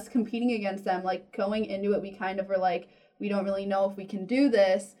us competing against them, like going into it, we kind of were like, we don't really know if we can do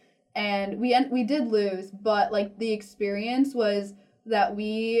this. And we did lose, but like the experience was that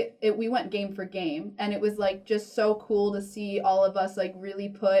we went game for game, and it was like just so cool to see all of us like really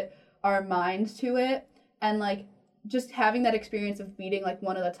put our minds to it. And like just having that experience of beating like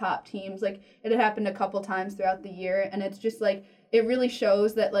one of the top teams, like it had happened a couple times throughout the year, and it's just like it really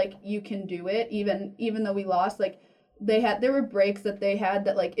shows that like you can do it even though we lost. Like there were breaks that they had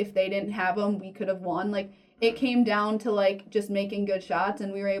that like if they didn't have them, we could have won. Like it came down to like just making good shots,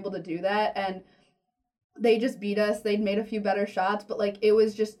 and we were able to do that, and they just beat us. They'd made a few better shots, but like it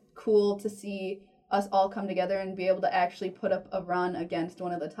was just cool to see us all come together and be able to actually put up a run against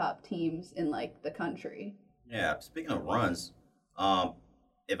one of the top teams in like the country. Yeah, speaking of runs,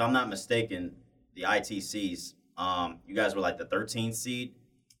 if I'm not mistaken, the ITCs, you guys were like the 13th seed,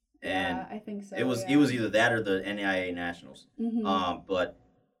 and yeah, I think so. It was either that or the NAIA Nationals. Mm-hmm. But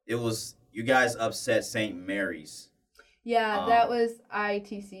it was you guys upset St. Mary's. Yeah, that was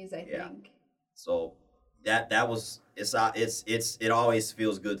ITCs, I think. So that was it always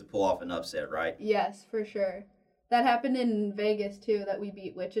feels good to pull off an upset, right? Yes, for sure. That happened in Vegas too, that we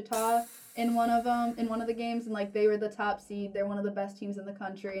beat Wichita in one of the games, and like they were the top seed. They're one of the best teams in the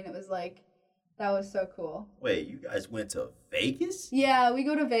country, and it was like that was so cool. Wait, you guys went to Vegas? Yeah, we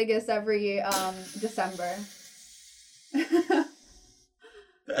go to Vegas every December.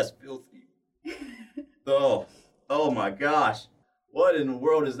 That's filthy. Oh my gosh. What in the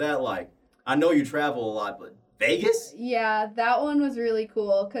world is that like? I know you travel a lot, but Vegas? Yeah, that one was really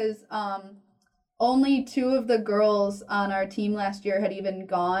cool because only 2 of the girls on our team last year had even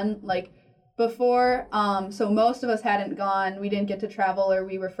gone like before. So most of us hadn't gone. We didn't get to travel, or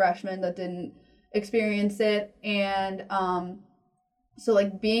we were freshmen that didn't experience it. And so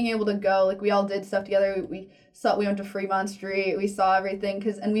like being able to go, like we all did stuff together. We went to Fremont Street. We saw everything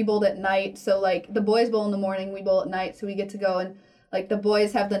and we bowled at night. So like the boys bowl in the morning, we bowl at night. So we get to go, and like the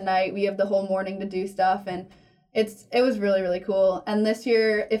boys have the night, we have the whole morning to do stuff, and it was really, really cool. And this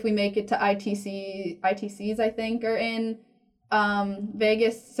year, if we make it to ITCs, I think, are in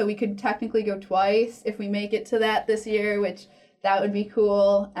Vegas, so we could technically go twice if we make it to that this year, which that would be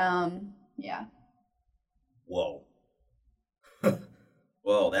cool. Yeah. Whoa.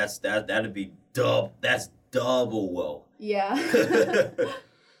 Whoa, that'd be that's double whoa. Yeah.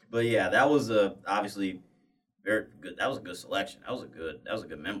 But yeah, that was obviously very good. That was a good selection. That was a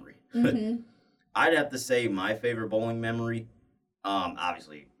good memory. Mm-hmm. I'd have to say my favorite bowling memory,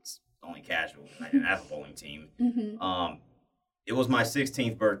 obviously it's only casual. I didn't have a bowling team. Mm-hmm. It was my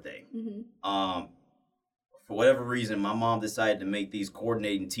 16th birthday. Mm-hmm. For whatever reason, my mom decided to make these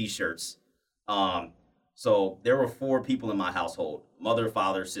coordinating T-shirts. So there were 4 people in my household: mother,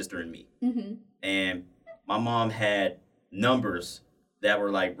 father, sister, and me. Mm-hmm. And my mom had numbers that were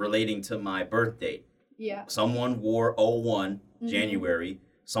like relating to my birth date. Yeah. Someone wore 01, Mm-hmm. January.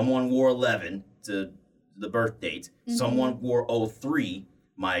 Someone wore 11 to the birth date. Mm-hmm. Someone wore 03,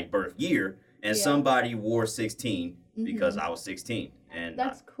 my birth year. And Yeah. somebody wore 16 Mm-hmm. because I was 16. And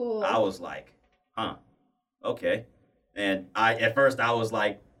That's cool. I was like, huh, okay. And at first I was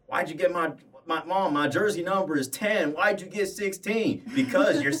like, why'd you get my mom, my jersey number is 10. Why'd you get 16?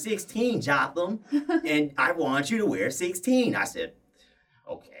 Because you're 16, Jotham, and I want you to wear 16. I said,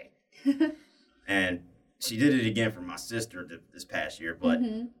 okay. And she did it again for my sister this past year. But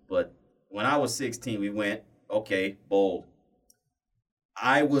Mm-hmm. but when I was 16, we went, okay, bold.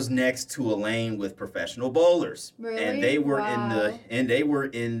 I was next to a lane with professional bowlers. Really? And they were Wow.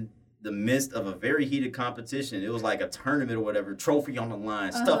 in the midst of a very heated competition. It was like a tournament or whatever, trophy on the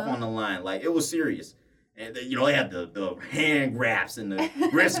line, stuff on the line. Like, it was serious. And they had the hand wraps and the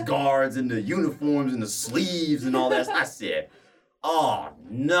wrist guards and the uniforms and the sleeves and all that. I said, oh,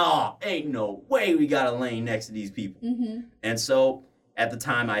 no, ain't no way we got a lane next to these people. Mm-hmm. And so at the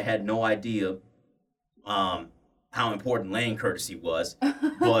time, I had no idea how important lane courtesy was.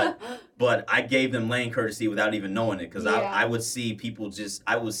 But I gave them lane courtesy without even knowing it, because I would see people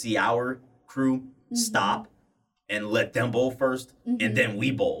I would see our crew stop and let them bowl first, and then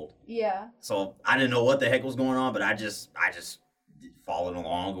we bowled. Yeah. So I didn't know what the heck was going on, but I just followed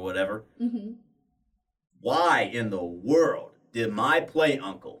along or whatever. Mm-hmm. Why in the world did my play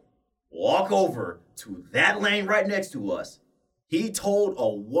uncle walk over to that lane right next to us? He told a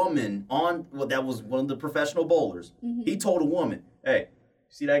woman that was one of the professional bowlers. Mm-hmm. He told a woman, hey,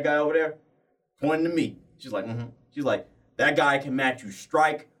 see that guy over there? Pointing to me. She's like, mm-hmm. She's like, that guy can match you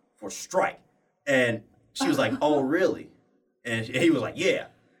strike for strike. And she was like, oh, really? And he was like, yeah.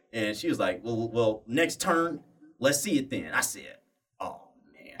 And she was like, well, next turn, let's see it then. I said, oh,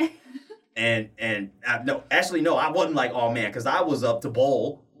 man. and no, I wasn't like, oh, man, because I was up to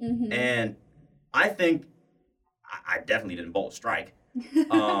bowl. Mm-hmm. And I think I definitely didn't bowl a strike.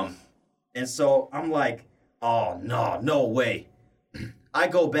 And so I'm like, oh, no way. I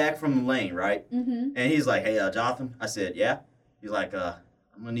go back from the lane, right? Mm-hmm. And he's like, hey, Jotham. I said, yeah. He's like, I'm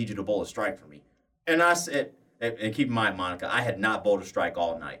going to need you to bowl a strike for me. And I said, and keep in mind, Monica, I had not bowled a strike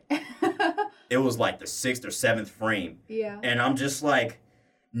all night. It was like the 6th or 7th frame. Yeah. And I'm just like,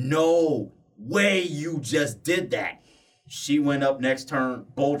 no way you just did that. She went up next turn,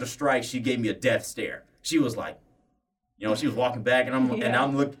 bowled a strike. She gave me a death stare. She was like, she was walking back,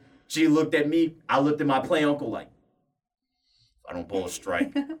 and she looked at me. I looked at my play uncle like, if I don't bowl a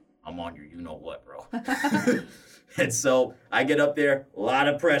strike, I'm on your you-know-what, bro. And so I get up there, a lot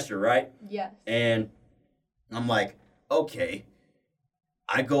of pressure, right? Yes. And I'm like, okay.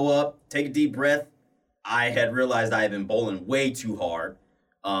 I go up, take a deep breath. I had realized I had been bowling way too hard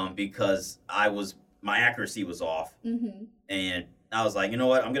because my accuracy was off. Mm-hmm. And I was like, you know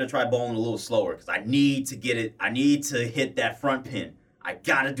what? I'm going to try bowling a little slower because I need to get it. I need to hit that front pin. I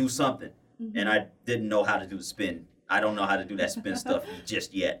got to do something. Mm-hmm. And I didn't know how to do the spin. I don't know how to do that spin stuff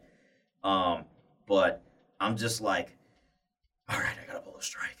just yet. But I'm just like, all right, I got to bowl a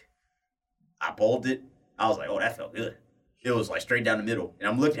strike. I bowled it. I was like, oh, that felt good. It was like straight down the middle. And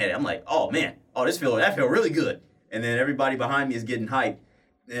I'm looking at it. I'm like, oh, man. Oh, that felt really good. And then everybody behind me is getting hyped.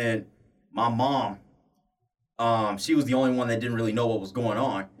 And my mom, she was the only one that didn't really know what was going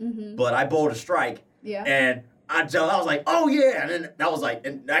on. Mm-hmm. But I bowled a strike. Yeah. And I was like, oh, yeah. And then I was like,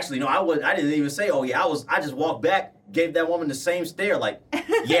 and actually, no, I didn't even say, oh, yeah. I just walked back, gave that woman the same stare. Like,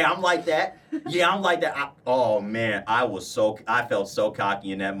 yeah, I'm like that. Yeah, I'm like that. Oh, man. I felt so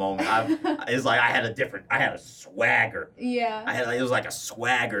cocky in that moment. It's like I had a swagger. Yeah. It was like a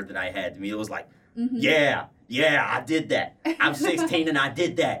swagger that I had to me. It was like, mm-hmm. Yeah, I did that. I'm 16 and I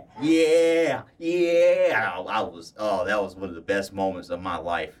did that. Yeah. That was one of the best moments of my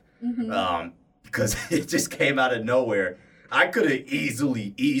life. Mm-hmm. Because it just came out of nowhere. I could have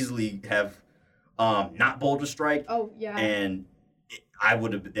easily have not bowled a strike. Oh, yeah. And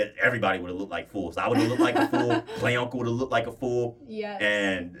everybody would have looked like fools. I would have looked like a fool. Play uncle would have looked like a fool. Yes.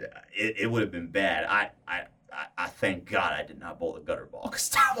 And it would have been bad. I thank God I did not bowl the gutter ball because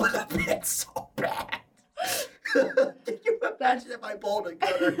that would have been so bad. Can you imagine if I bowled a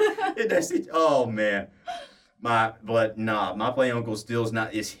gutter in that situation? Oh, man. My play uncle still's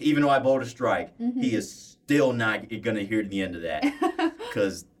not, even though I bowled a strike, mm-hmm. he is still not going to hear the end of that.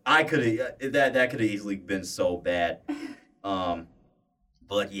 Because that could have easily been so bad.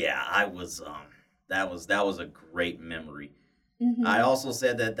 But yeah, that was a great memory. Mm-hmm. I also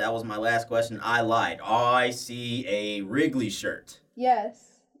said that was my last question. I lied. I see a Wrigley shirt. Yes.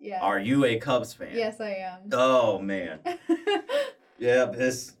 Yeah. Are you a Cubs fan? Yes, I am. Oh, man. Yeah,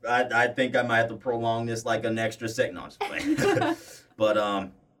 I think I might have to prolong this like an extra second. No, I'm just playing. But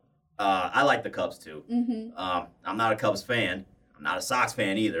I like the Cubs too. Mm-hmm. I'm not a Cubs fan. I'm not a Sox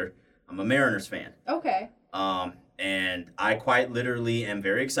fan either. I'm a Mariners fan. Okay. And I quite literally am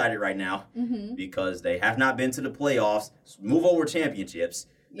very excited right now mm-hmm. because they have not been to the playoffs. Move over championships.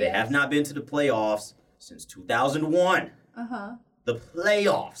 They have not been to the playoffs since 2001. Uh-huh. The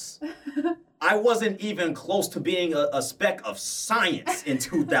playoffs. I wasn't even close to being a speck of science in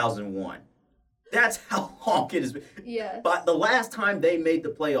 2001. That's how long it has been. Yes. But the last time they made the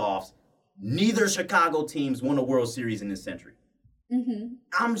playoffs, neither Chicago teams won a World Series in this century. Mm-hmm.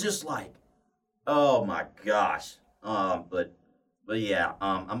 I'm just like, oh my gosh. But yeah,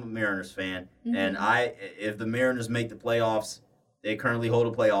 I'm a Mariners fan, mm-hmm. and if the Mariners make the playoffs, they currently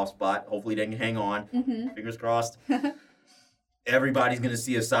hold a playoff spot. Hopefully they can hang on. Mm-hmm. Fingers crossed. Everybody's going to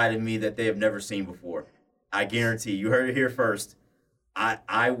see a side of me that they have never seen before. I guarantee. You heard it here first.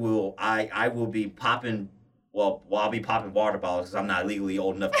 I will be popping. Well, I'll be popping water bottles because I'm not legally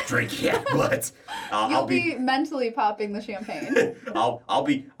old enough to drink yet. But I'll be mentally popping the champagne. I'll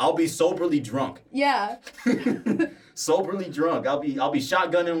be soberly drunk. Yeah. Soberly drunk. I'll be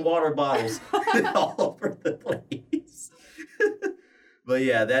shotgunning water bottles all over the place. But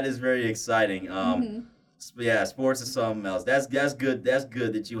yeah, that is very exciting. Mm-hmm. Yeah, sports is something else. That's good. That's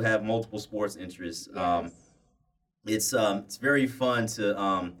good that you have multiple sports interests. Yes. It's very fun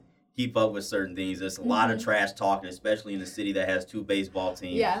to keep up with certain things. There's a lot of trash talking, especially in a city that has 2 baseball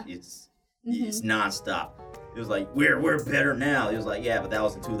teams. Yeah. It's nonstop. It was like we're better now. It was like, yeah, but that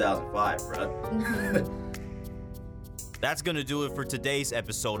was in 2005, bro. Mm-hmm. That's going to do it for today's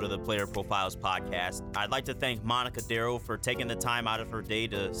episode of the Player Profiles Podcast. I'd like to thank Monica Darrow for taking the time out of her day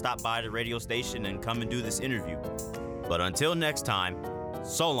to stop by the radio station and come and do this interview. But until next time,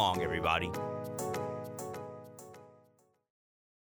 so long, everybody.